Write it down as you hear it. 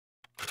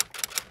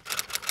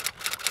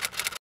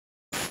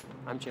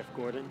I'm Jeff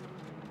Gordon.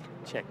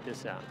 Check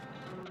this out.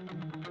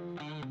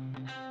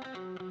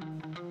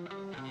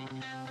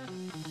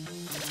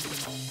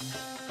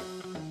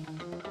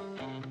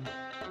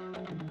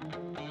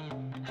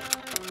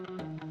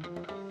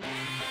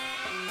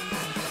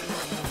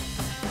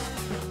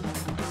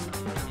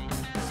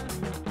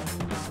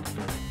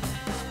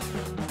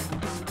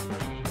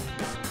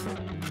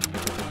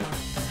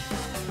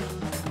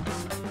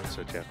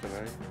 So Jeff and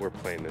I, we're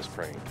playing this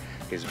prank.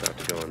 He's about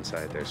to go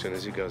inside there. As soon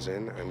as he goes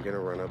in, I'm gonna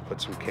run up, put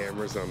some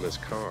cameras on this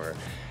car,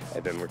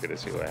 and then we're gonna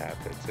see what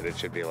happens. And it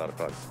should be a lot of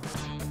fun.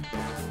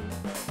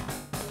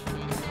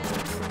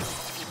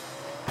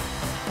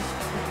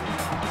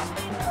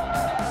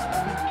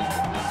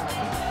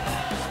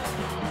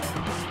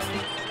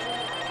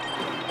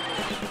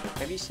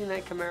 Have you seen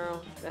that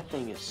Camaro? That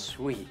thing is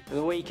sweet. And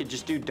the way you could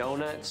just do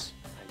donuts,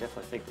 I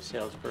definitely think the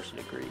salesperson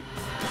agreed.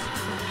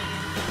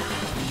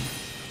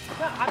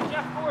 No, I'm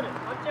Jeff Gordon.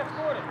 I'm Jeff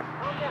Gordon.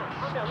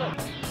 Calm down, look.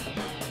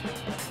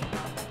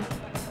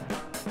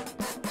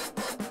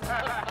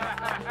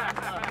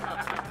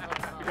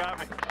 You got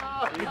me.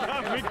 You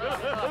got me.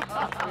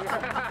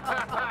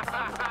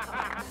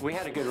 We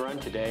had a good run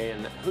today,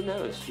 and who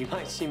knows, you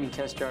might see me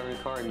test driving a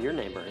car in your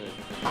neighborhood.